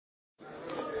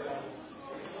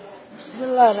بسم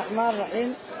الله الرحمن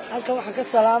الرحيم. halka waxaan ka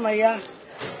salaamayaa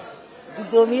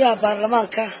gudoomiyaha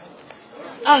baarlamaanka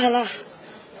ahla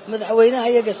madaxweynaha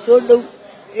iyaga soo dhow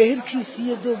ee hirkiisa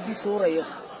iyo dooggiisa urayo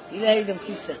ilaahay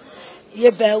damkiisa iyo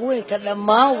baaweynta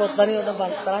dhammaan wadani oo dhan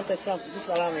baan salaanta islaamka ku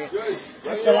salaamaya.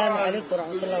 Assalaamu calaykum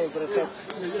waraxmatullaahi wabarakaatuh.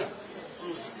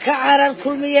 ka carar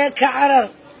kulmiye ka carar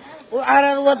u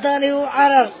carar wadani u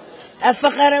carar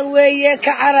afaqara weeye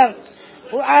ka carar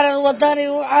u carar wadani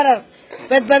u carar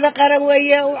badbada qaran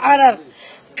weeye u carar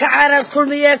ka carar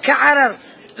kulmiye ka carar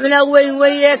cuna weyn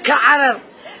weeye ka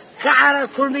carar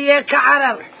kulmiye ka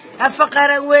carar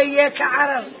afaqara weeye ka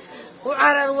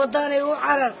carar wadani u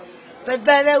carar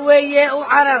badbada weeye u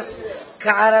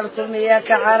carar kulmiye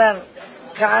ka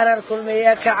carar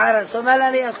kulmiye ka carar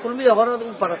Soomaaliya kulmiye horad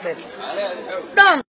u barateen